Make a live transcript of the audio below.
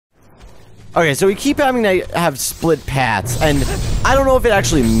Okay, so we keep having to have split paths, and I don't know if it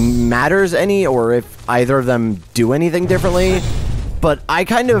actually matters any, or if either of them do anything differently, but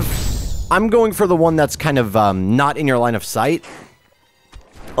I'm going for the one that's kind of, not in your line of sight.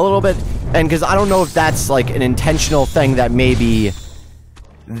 A little bit, and because I don't know if that's, like, an intentional thing that maybe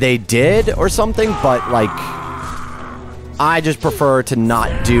they did or something, but, like, I just prefer to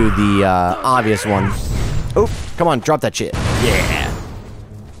not do the, obvious one. Oh, come on, drop that shit. Yeah.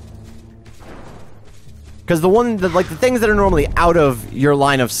 Because the one that, like, the things that are normally out of your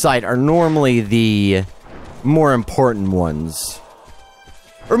line of sight are normally the more important ones.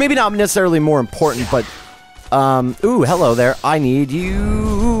 Or maybe not necessarily more important, but, ooh, hello there. I need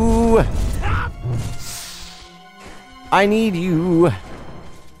you. I need you.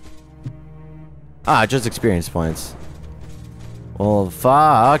 Ah, just experience points. Well,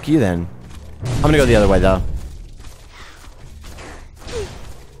 fuck you then. I'm gonna go the other way, though.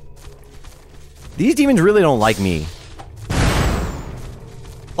 These demons really don't like me.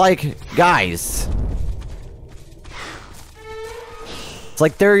 Like, guys. It's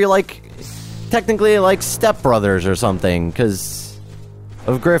like they're, like, technically, like, stepbrothers or something, because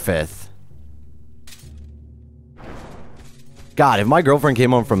of Griffith. God, if my girlfriend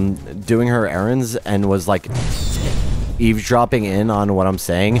came home from doing her errands and was, like, eavesdropping in on what I'm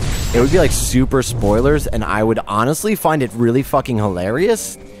saying, it would be, like, super spoilers, and I would honestly find it really fucking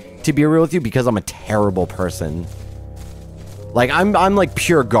hilarious, to be real with you, because I'm a terrible person. Like, I'm like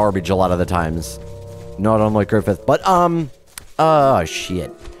pure garbage a lot of the times. No, I don't like Griffith, but, oh,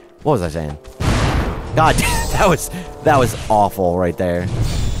 shit. What was I saying? God, that was awful right there.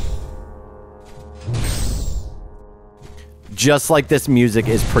 Just like this music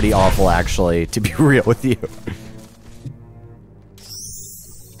is pretty awful, actually, to be real with you.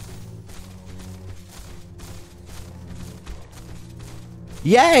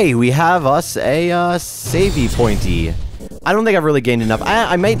 Yay! We have us a, savey pointy. I don't think I've really gained enough.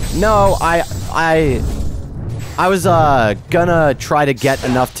 I might... No, I was, gonna try to get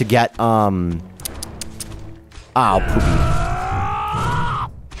enough to get, Ow, poopy.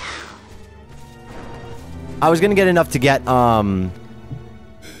 I was gonna get enough to get,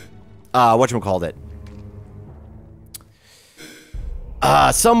 whatchamacallit?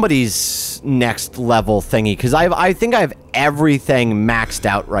 Somebody's next level thingy, because I think I have everything maxed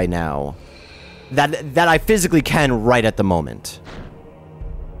out right now. That I physically can right at the moment.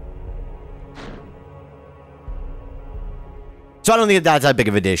 So I don't think that's that big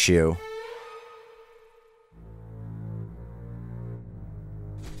of an issue.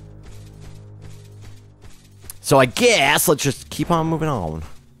 So I guess let's just keep on moving on.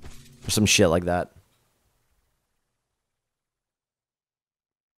 Or some shit like that.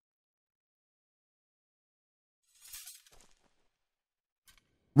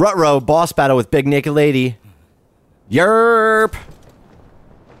 Rutrow, boss battle with Big Naked Lady. Yerp!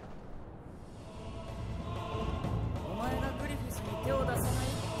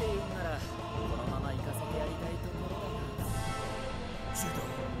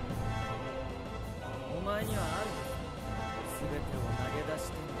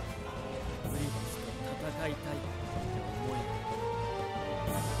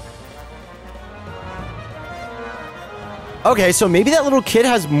 Okay, so maybe that little kid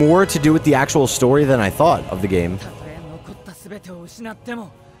has more to do with the actual story than I thought of the game.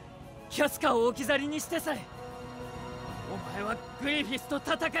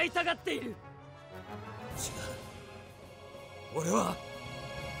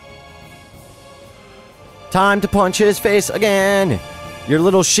 Time to punch his face again! Your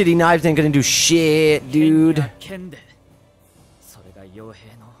little shitty knives ain't gonna do shit, dude.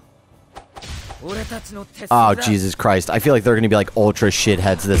 Oh, Jesus Christ. I feel like they're gonna be like ultra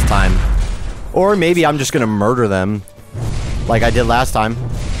shitheads this time. Or maybe I'm just gonna murder them. Like I did last time.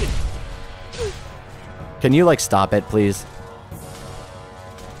 Can you, like, stop it, please?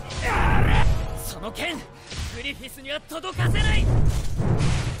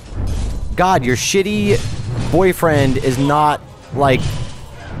 God, your shitty boyfriend is not, like...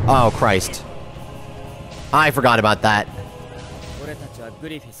 Oh, Christ. I forgot about that.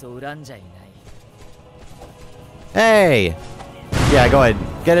 Hey! Yeah, go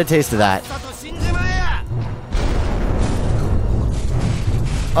ahead. Get a taste of that.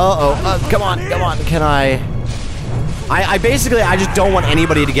 Uh-oh. Come on, come on. Can I basically, I just don't want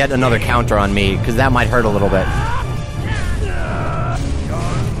anybody to get another counter on me, because that might hurt a little bit.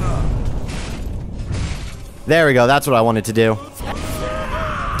 There we go. That's what I wanted to do.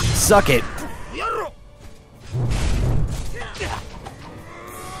 Suck it.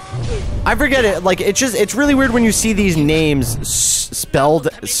 I forget it, like, it's really weird when you see these names spelled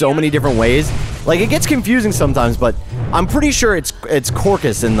so many different ways. Like, it gets confusing sometimes, but I'm pretty sure it's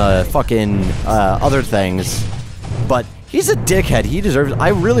Corcus in the fucking other things. But he's a dickhead. He deserves it. I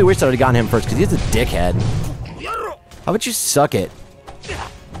really wish I would have gotten him first, because he's a dickhead. How about you suck it?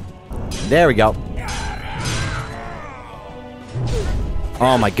 There we go.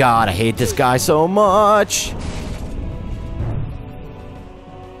 Oh my god, I hate this guy so much.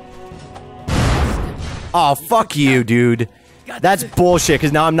 Oh, fuck you, dude. That's bullshit,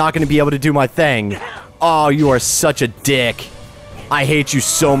 because now I'm not going to be able to do my thing. Oh, you are such a dick. I hate you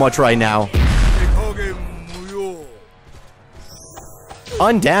so much right now.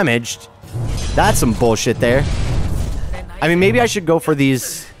 Undamaged? That's some bullshit there. I mean, maybe I should go for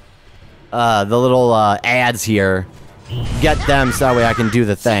these, the little, ads here. Get them so that way I can do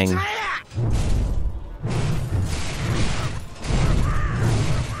the thing.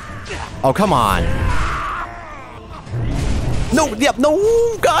 Oh, come on. No, yep, no,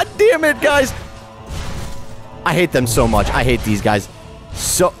 god damn it, guys. I hate them so much. I hate these guys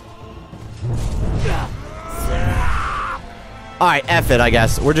so... Alright, F it, I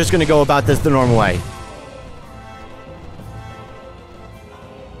guess. We're just gonna go about this the normal way.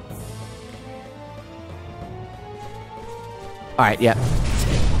 Alright, yeah.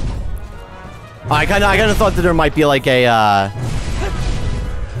 I kinda thought that there might be like a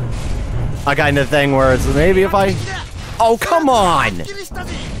kind of thing where it's maybe if I... Oh, come on!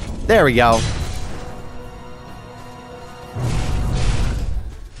 There we go.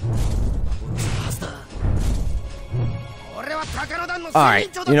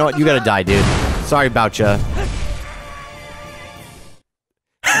 Alright, you know what? You gotta die, dude. Sorry about ya.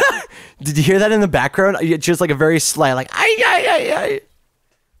 Did you hear that in the background? It's just like a very slight, like, I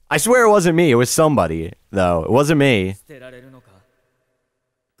swear it wasn't me. It was somebody, though. It wasn't me.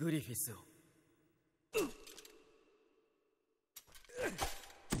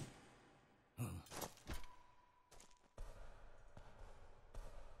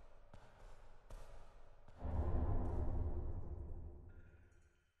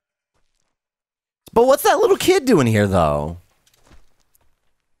 But what's that little kid doing here, though?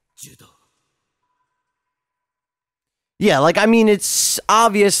 Yeah, like, I mean, it's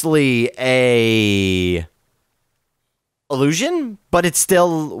obviously a illusion, but it's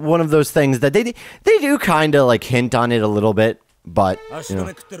still one of those things that they do kind of, like, hint on it a little bit, but, you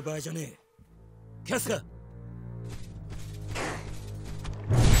know.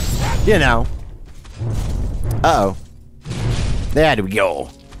 You know. Uh-oh. There we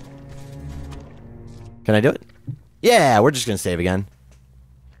go. Can I do it? Yeah, we're just gonna save again.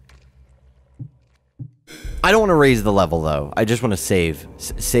 I don't want to raise the level, though. I just want to save.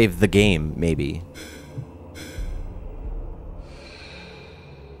 Save the game, maybe.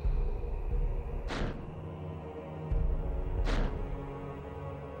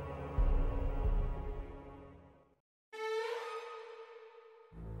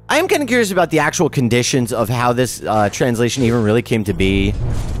 I am kind of curious about the actual conditions of how this translation even really came to be.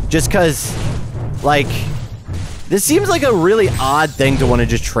 Just because, like, this seems like a really odd thing to want to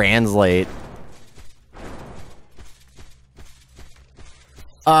just translate.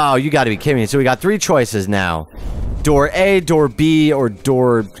 Oh, you gotta be kidding me. So we got 3 choices now. Door A, door B, or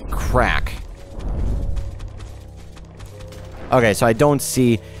door crack. Okay, so I don't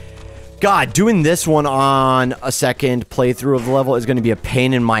see... God, doing this one on a second playthrough of the level is gonna be a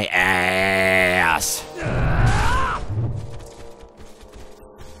pain in my ass.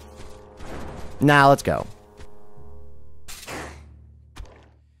 Now, let's go.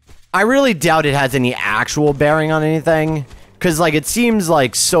 I really doubt it has any actual bearing on anything. Because, like, it seems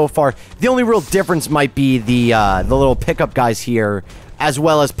like so far... The only real difference might be the little pickup guys here. As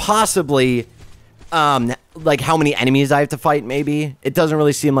well as possibly, like, how many enemies I have to fight, maybe. It doesn't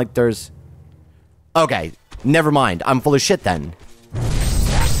really seem like there's... Okay, never mind. I'm full of shit, then.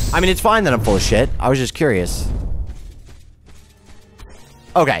 I mean, it's fine that I'm full of shit. I was just curious.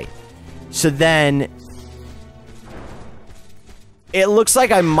 Okay. So then... It looks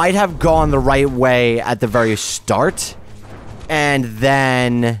like I might have gone the right way at the very start. And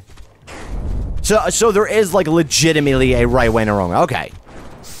then... So there is, like, legitimately a right way and a wrong way. Okay.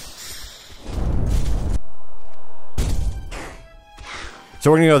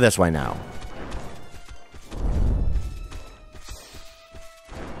 So we're gonna go this way now.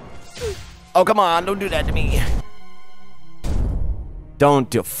 Oh, come on. Don't do that to me. Don't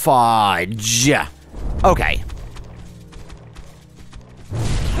do... Fudge. Okay.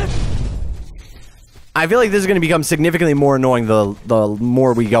 I feel like this is going to become significantly more annoying the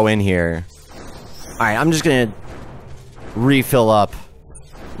more we go in here. Alright, I'm just going to refill up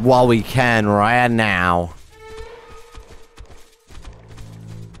while we can right now.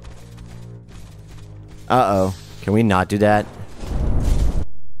 Uh-oh. Can we not do that?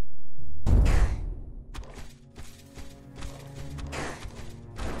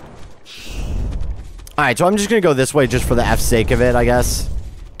 Alright, so I'm just gonna go this way just for the F's sake of it, I guess.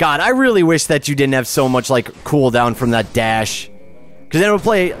 God, I really wish that you didn't have so much, like, cooldown from that dash. Because then it would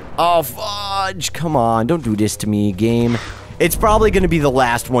play... Oh, fudge! Come on, don't do this to me, game. It's probably gonna be the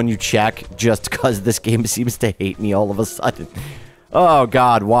last one you check, just because this game seems to hate me all of a sudden. Oh,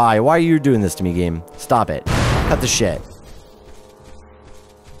 God, why? Why are you doing this to me, game? Stop it. Cut the shit.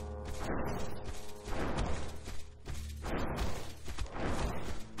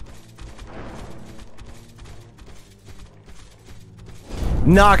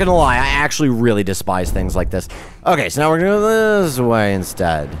 Not gonna lie, I actually really despise things like this. Okay, so now we're gonna go this way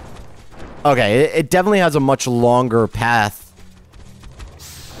instead. Okay, it definitely has a much longer path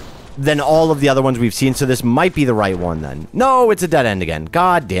than all of the other ones we've seen, so this might be the right one then. No, it's a dead end again.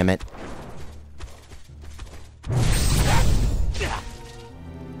 God damn it.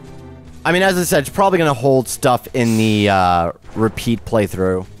 I mean, as I said, it's probably gonna hold stuff in the repeat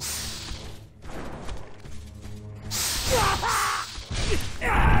playthrough.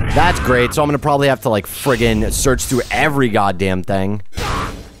 That's great, so I'm gonna probably have to, like, friggin' search through every goddamn thing.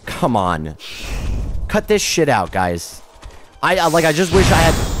 Come on. Cut this shit out, guys. I just wish I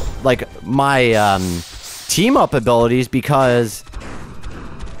had, like, my, team-up abilities, because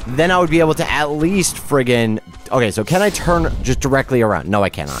then I would be able to at least friggin'... Okay, so can I turn just directly around? No, I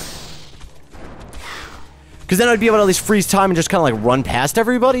cannot. Because then I'd be able to at least freeze time and just kind of, like, run past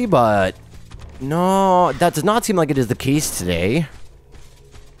everybody, but... No, that does not seem like it is the case today.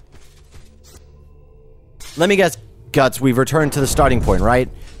 Let me guess, Guts, we've returned to the starting point, right?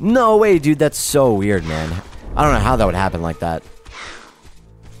 No way, dude, that's so weird, man. I don't know how that would happen like that.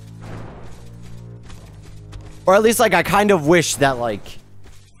 Or at least, like, I kind of wish that, like,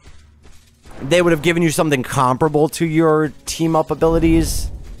 they would have given you something comparable to your team-up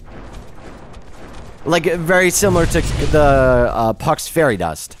abilities. Like, very similar to the Puck's Fairy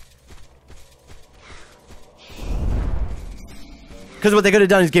Dust. Because what they could have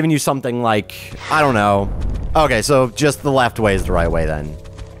done is given you something like, I don't know. Okay, so just the left way is the right way then.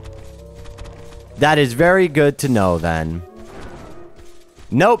 That is very good to know then.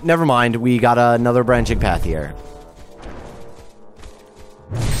 Nope, never mind. We got another branching path here.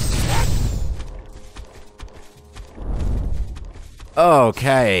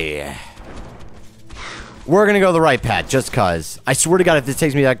 Okay. We're gonna go the right path, just cause. I swear to God, if this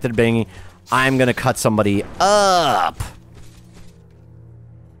takes me back to the beginning, I'm gonna cut somebody up.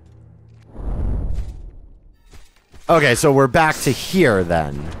 Okay, so we're back to here,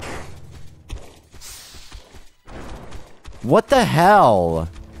 then. What the hell?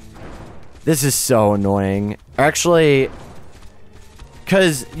 This is so annoying. Actually,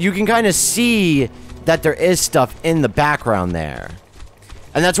 because you can kind of see that there is stuff in the background there.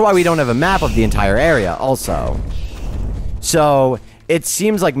 And that's why we don't have a map of the entire area, also. So, it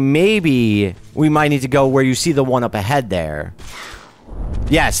seems like maybe we might need to go where you see the one up ahead there.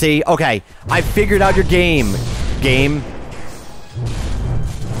 Yeah, see? Okay, I figured out your game.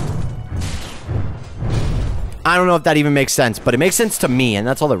 I don't know if that even makes sense, but it makes sense to me, and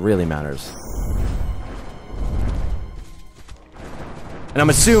that's all that really matters. And I'm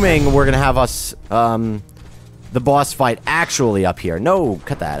assuming we're gonna have us, the boss fight actually up here. No,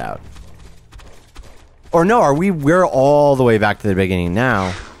 cut that out. Or no, we're all the way back to the beginning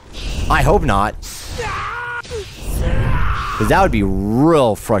now. I hope not. Because that would be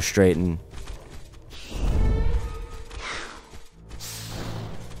real frustrating.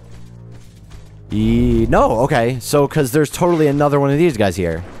 No, okay. So, because there's totally another one of these guys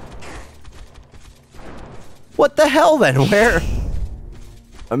here. What the hell, then? Where?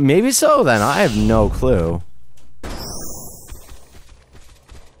 Maybe so, then. I have no clue.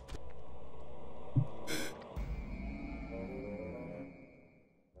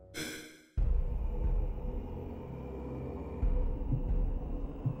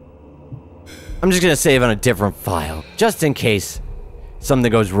 I'm just gonna save on a different file, just in case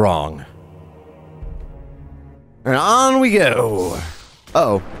something goes wrong. And on we go.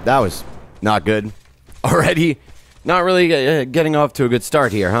 Uh-oh, that was not good. Already, not really getting off to a good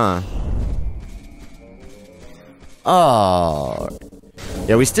start here, huh? Oh.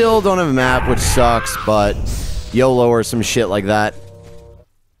 Yeah, we still don't have a map, which sucks, but YOLO or some shit like that.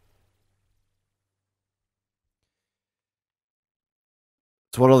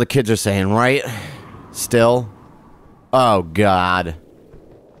 That's what all the kids are saying, right? Still? Oh, God.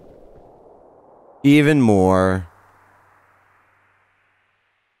 Even more.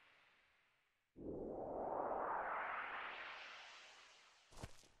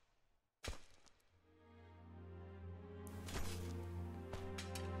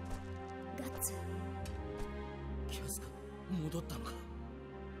 戻ったのか。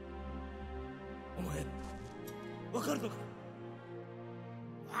お前わかるのか。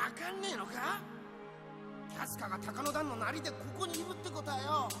わかんねえのか。キャスカが鷹の段のなりでここにいるってことは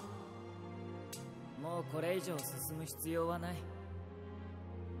よ。もうこれ以上進む必要はない。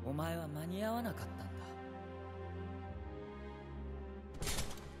お前は間に合わなかったんだ。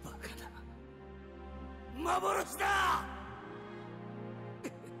バカだ。幻だ。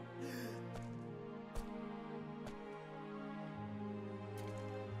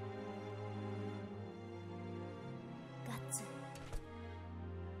ガッツ、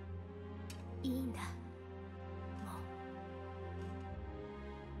いいんだ。もう。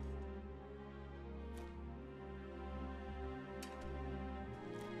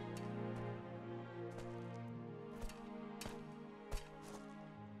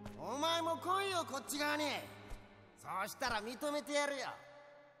お前も来いよこっち側に。そうしたら認めてやるよ。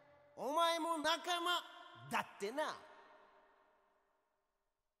お前も仲間だってな。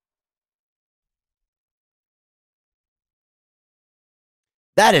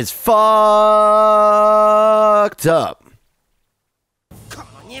That is fucked up. こ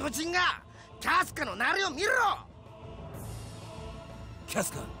のニブチンがキャスカのなりを見ろ。キャ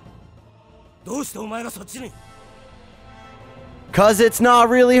スカ、どうしてお前がそっちに。 Cause it's not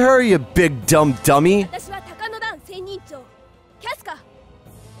really her, you big dumb dummy. 私は鷹の段仙人長キャスカ。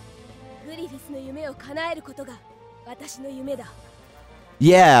グリフィスの夢を叶えることが私の夢だ。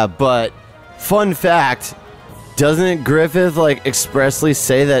 Yeah, but fun fact, doesn't Griffith like expressly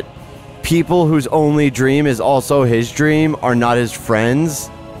say that people whose only dream is also his dream are not his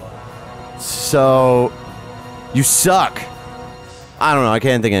friends? So you suck. I don't know, I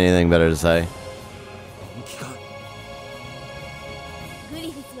can't think of anything better to say. グ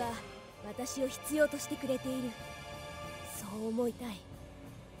リフィスは私を必要としてくれている。そう思いたい。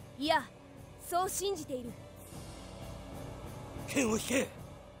いや、そう信じている。剣を引け。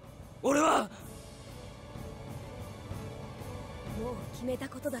俺はもう決めた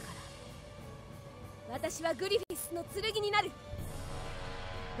ことだから。私はグリフィスの剣になる。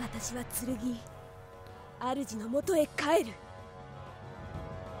私は剣、主のもとへ帰る。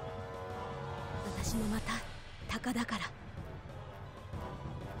私もまた鷹だから。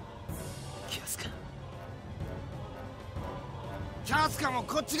キャスカ。キャスカも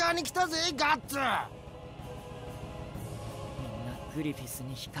こっち側に来たぜガッツ。みんなグリフィス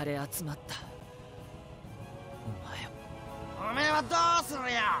に惹かれ集まった。おめえはどうするよ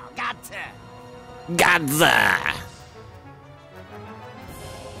ガッツ。Gadza!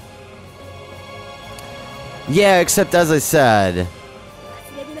 Yeah, except as I said.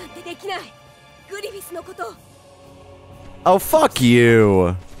 忘れるなんてできない。グリフィスのこと。 Oh, fuck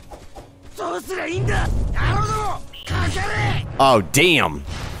you. そうすりゃいいんだ。なるほど。かかれ。 Oh, damn.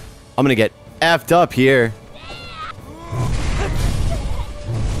 I'm gonna get effed up here.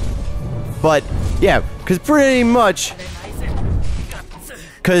 But, yeah, because pretty much...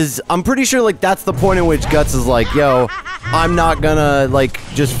 Because I'm pretty sure, like, that's the point in which Guts is like, yo, I'm not gonna, like,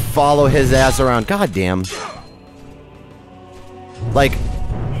 just follow his ass around. God damn. Like,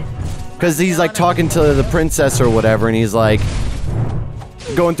 because he's, like, talking to the princess or whatever, and he's, like,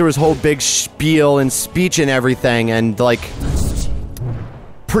 going through his whole big spiel and speech and everything, and, like,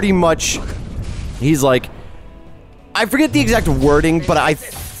 pretty much, he's like, I forget the exact wording, but I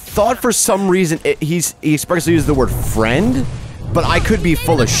thought for some reason he expressly used the word friend, but I could be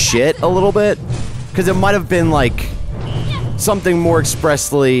full of shit a little bit, because it might have been, like, something more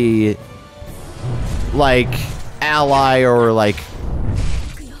expressly, like, ally or, like,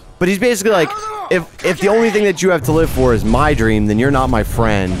 but he's basically like, if the only thing that you have to live for is my dream, then you're not my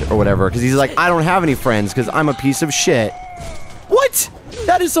friend, or whatever, because he's like, I don't have any friends, because I'm a piece of shit. What?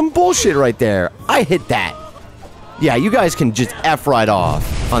 That is some bullshit right there. I hit that. Yeah, you guys can just F right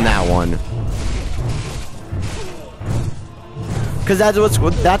off on that one. Because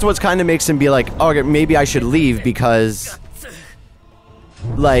that's what's kind of makes him be like, oh, okay, maybe I should leave because,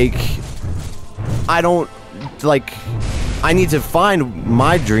 like, I don't, like, I need to find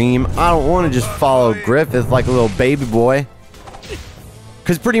my dream. I don't want to just follow Griffith like a little baby boy.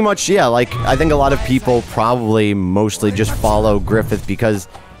 Because pretty much, yeah, like, I think a lot of people probably mostly just follow Griffith because,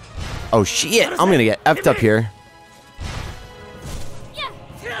 oh shit, I'm gonna get effed up here.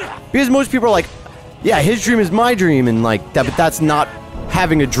 Because most people are like, yeah, his dream is my dream, and like that, but that's not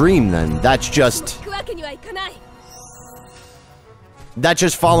having a dream then. That's just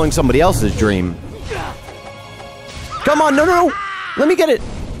following somebody else's dream. Come on, no, no, no. Let me get it.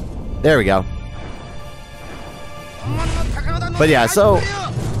 There we go. But yeah, so,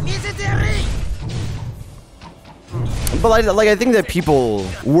 but like I think that people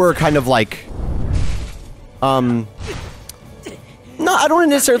were kind of like, No, I don't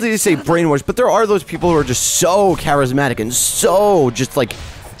necessarily say brainwashed, but there are those people who are just so charismatic and so just like,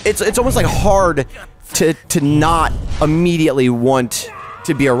 it's almost like hard to not immediately want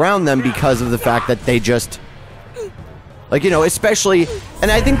to be around them because of the fact that they just, like, you know, especially,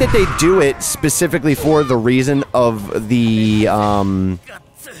 and I think that they do it specifically for the reason of the,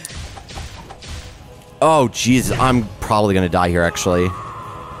 oh, Jesus, I'm probably gonna die here, actually.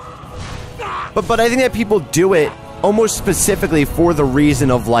 But I think that people do it almost specifically for the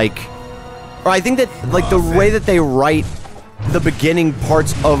reason of, like, or I think that, like, the way that they write the beginning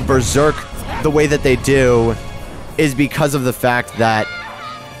parts of Berserk the way that they do is because of the fact that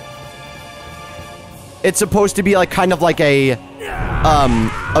it's supposed to be, like, kind of like a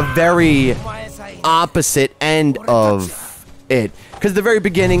very opposite end of it. Because the very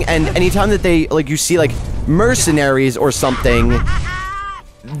beginning, and anytime that they, like, you see, like, mercenaries or something,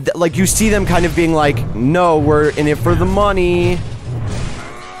 like, you see them kind of being like, no, we're in it for the money.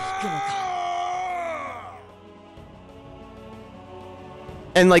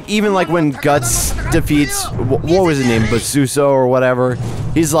 And, like, even, like, when Guts defeats, what was his name, Basuso or whatever,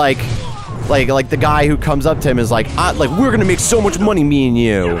 he's like the guy who comes up to him is like, we're gonna make so much money, me and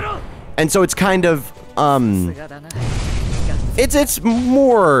you. And so it's kind of, it's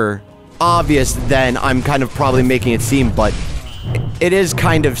more obvious than I'm kind of probably making it seem, but it is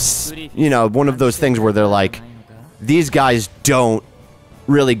kind of, you know, one of those things where they're like, these guys don't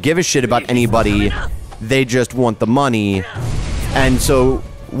really give a shit about anybody, they just want the money. And so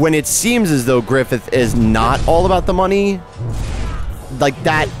when it seems as though Griffith is not all about the money, like,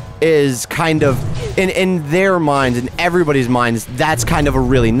 that is kind of, in their minds, in everybody's minds, that's kind of a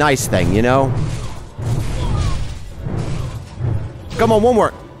really nice thing, you know? Come on, one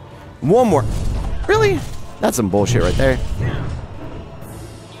more. One more. Really? That's some bullshit right there.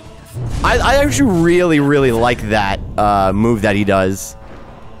 I actually really like that move that he does.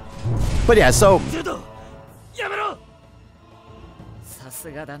 But yeah, so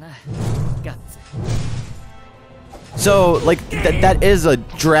like, that is a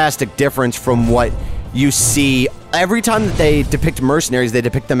drastic difference from what you see. Every time that they depict mercenaries, they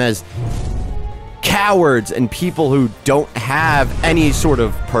depict them as cowards and people who don't have any sort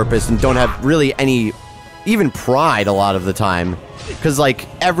of purpose and don't have really any, even pride a lot of the time. Because, like,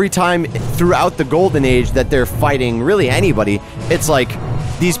 every time throughout the Golden Age that they're fighting really anybody, it's like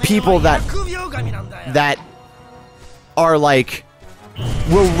these people that are like,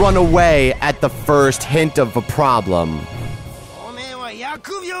 will run away at the first hint of a problem.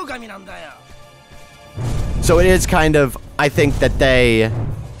 So it is kind of, I think that they,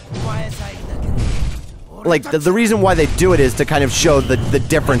 like, the reason why they do it is to kind of show the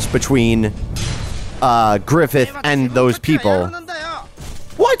difference between Griffith and those people.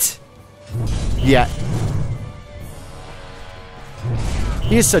 What? Yeah.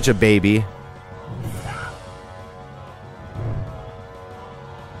 He is such a baby.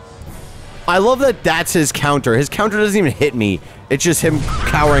 I love that that's his counter. His counter doesn't even hit me. It's just him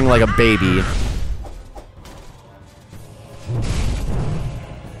cowering like a baby.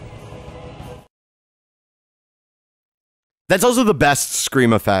 That's also the best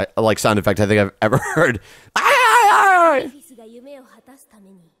scream effect, like, sound effect I think I've ever heard.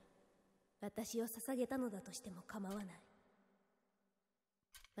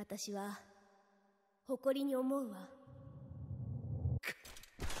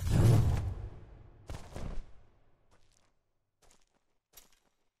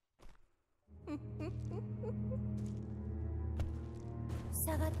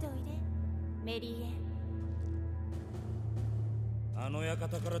あの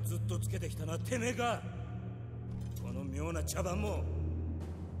館からずっとつけてきたのはてめえか。この妙な茶番も。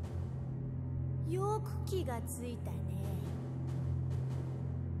よく気がついたね。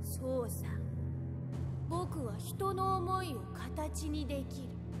そうさ。僕は人の思いを形にできる。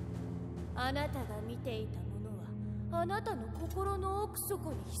あなたが見ていたものはあなたの心の奥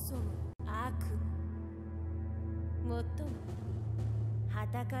底に潜む悪夢。もっとも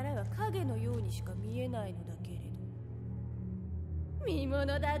傍からは影のようにしか見えないのだけれど。見物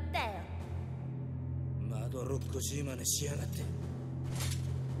だったよ。まどろっこしい真似しやがって。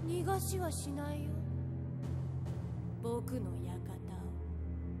逃がしはしないよ。僕の館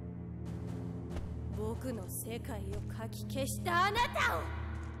を、僕の世界をかき消したあなたを。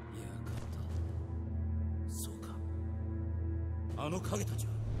館。そうか。あの影たち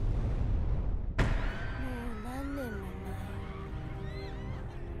は。もう何年も前。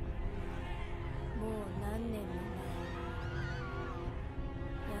もう何年も前。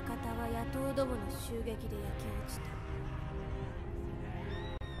館は野党どもの襲撃で焼け落ちた。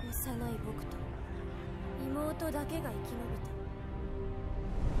幼い僕と妹だけが生き延びた。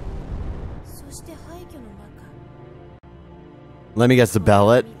そして廃墟の中 Let me guess the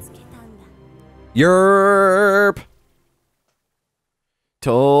ballot. 見つけたんだ Yerp!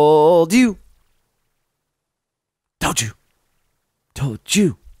 Told you. Told you. Told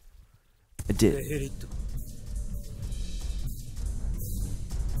you. I ベ did. ヘリット。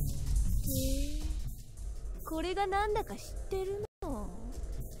これがなんだか知ってるの？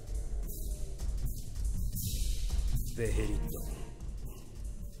ベヘリット。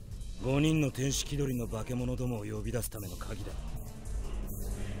5人の天使気取りの化け物どもを呼び出すための鍵だ。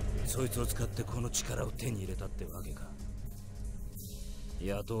そいつを使ってこの力を手に入れたってわけか。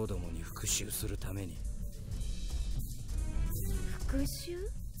野党どもに復讐するために。復讐？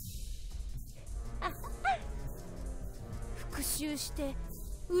復讐して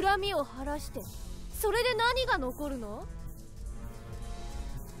恨みを晴らしてそれで何が残るの？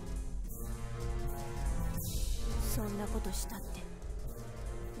そんなことしたって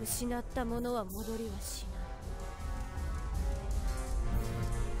失ったものは戻りはしない。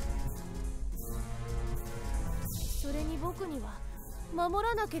それに僕には守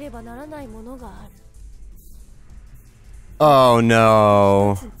らなければならないものがある。 Oh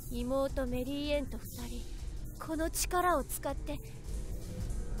no. 妹メリーエンと2人この力を使って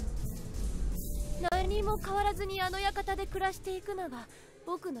何も変わらずにあの館で暮らしていくのが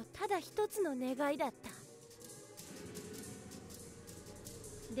僕のただ一つの願いだった。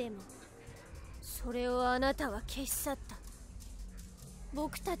でもそれをあなたは消し去った。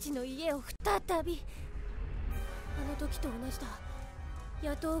僕たちの家を再び。あの時と同じだ。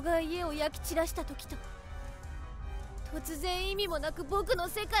野党が家を焼き散らした時と。突然意味もなく僕の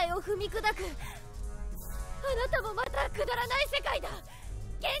世界を踏み砕く。あなたもまたくだらない世界だ。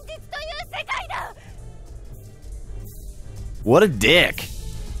現実という世界だ。 What a dick.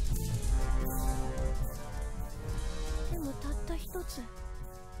 でもたった一つ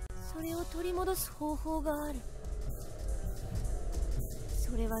それを取り戻す方法がある。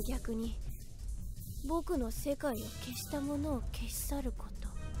それは逆に僕の世界を消したものを消し去ること。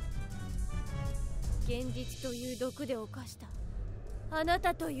現実という毒で侵したあな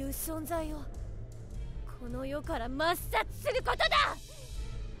たという存在をこの世から抹殺することだ。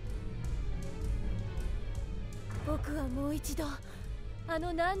僕はもう一度あ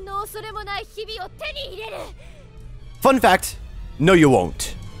の何の恐れもない日々を手に入れる。 Fun fact, no you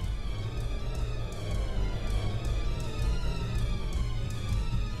won't.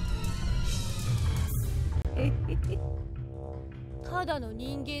 ただの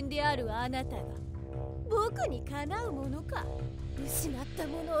人間であるあなたが僕にかなうものか。失った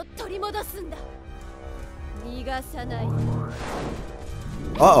ものを取り戻すんだ。逃がさない。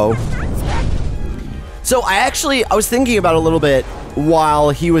 Uh-oh. So I was thinking about it a little bit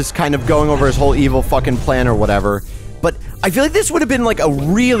while he was kind of going over his whole evil fucking plan or whatever. But I feel like this would have been like a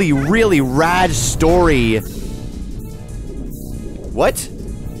really, really rad story. What?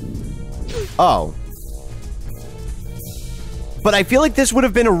 Oh. But I feel like this would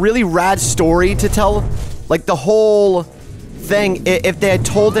have been a really rad story to tell, like the whole thing, if they had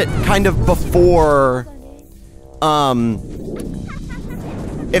told it kind of before,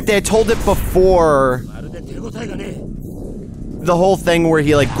 if they had told it before the whole thing where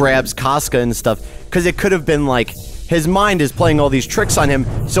he like grabs Casca and stuff, because it could have been like his mind is playing all these tricks on him,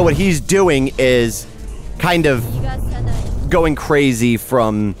 so what he's doing is kind of going crazy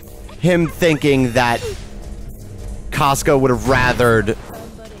from him thinking that Casca would have rathered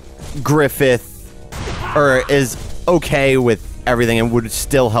Griffith, or is okay with everything and would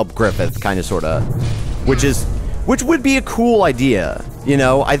still help Griffith, kind of, sort of, which would be a cool idea, you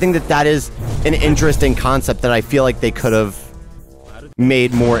know? I think that that is an interesting concept that I feel like they could have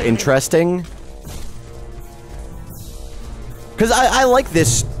made more interesting. Because I like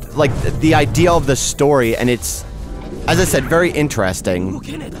this, like, the idea of the story, and it's, as I said, very interesting.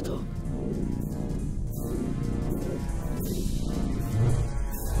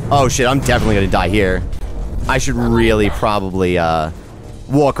 Oh shit, I'm definitely gonna die here. I should really probably,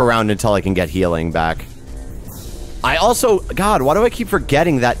 walk around until I can get healing back. I also, God, why do I keep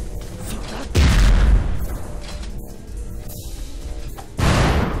forgetting that?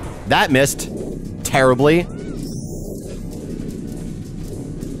 That missed terribly.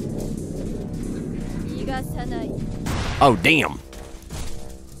 Oh, damn.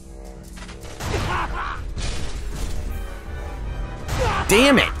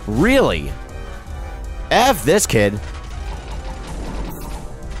 Damn it, really? F this kid.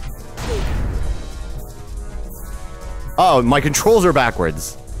 Oh, my controls are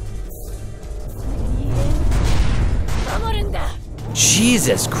backwards.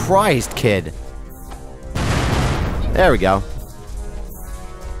 Jesus Christ, kid. There we go.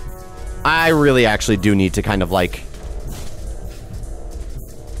 I really actually do need to kind of, like,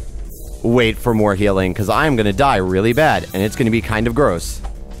 wait for more healing, because I'm going to die really bad, and it's going to be kind of gross.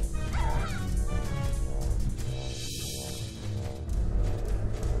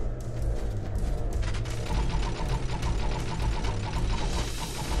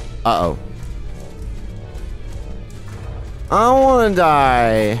 Uh-oh. I don't want to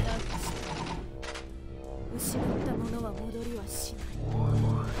die.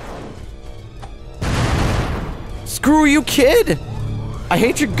 Screw you, kid! I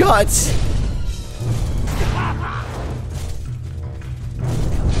hate your guts!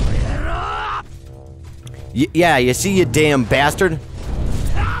 Yeah, you see, you damn bastard?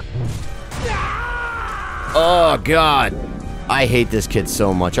 Oh, God. I hate this kid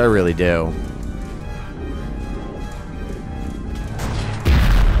so much. I really do.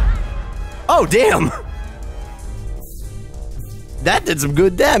 Oh, damn! That did some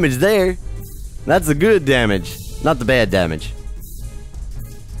good damage there. That's the good damage, not the bad damage.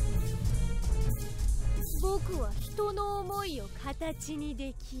 僕は人の思いを形に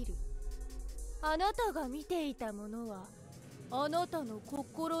できる。あなたが見ていたものは、あなたの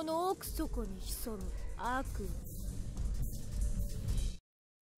心の奥底に潜む悪夢。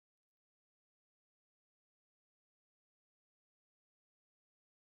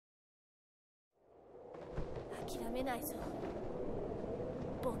諦めないぞ。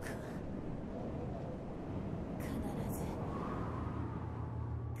僕は必ず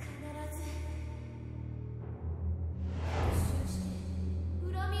復讐して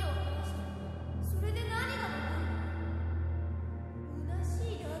恨みを晴らした。それで何が残る？虚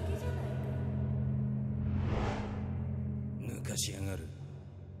しいだけじゃないか。抜かしやがる。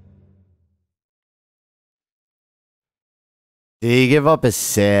Did he give up his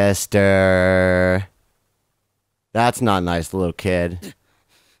sister? That's not nice, little kid.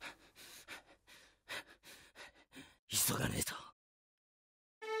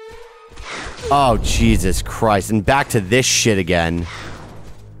 Oh, Jesus Christ. And back to this shit again.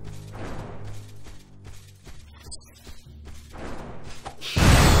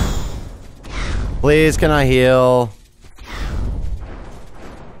 Please, can I heal?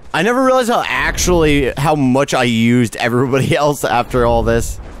 I never realized how much I used everybody else after all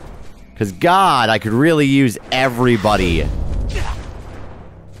this. Because, God, I could really use everybody.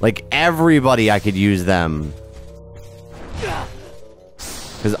 Like, everybody, I could use them.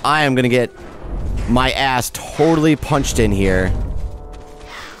 Because I am going to get my ass totally punched in here.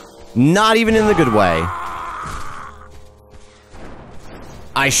 Not even in the good way.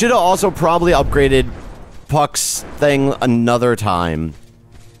 I should have also probably upgraded Puck's thing another time.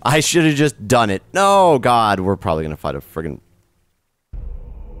 I should have just done it. No, God, we're probably going to fight a friggin'...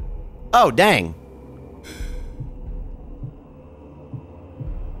 Oh, dang.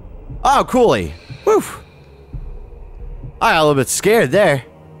 Oh, coolie. Whew. I got a little bit scared there.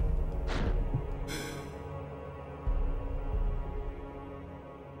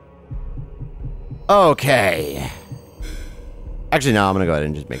 Okay. Actually, no, I'm gonna go ahead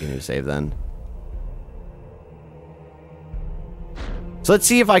and just make a new save then. So let's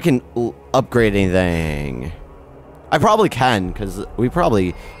see if I can upgrade anything. I probably can, because we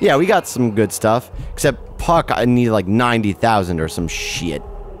probably... Yeah, we got some good stuff. Except Puck, I need like 90,000 or some shit.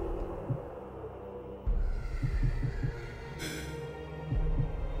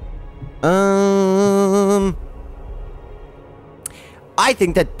 I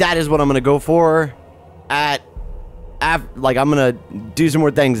think that is what I'm going to go for. Like, I'm going to do some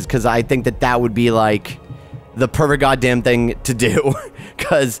more things, because I think that would be like the perfect goddamn thing to do.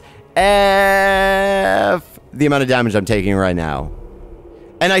 Because the amount of damage I'm taking right now.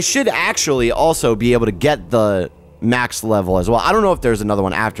 And I should actually also be able to get the max level as well. I don't know if there's another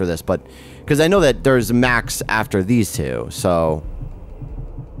one after this, but... Because I know that there's max after these two, so...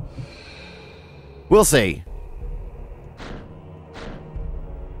 We'll see.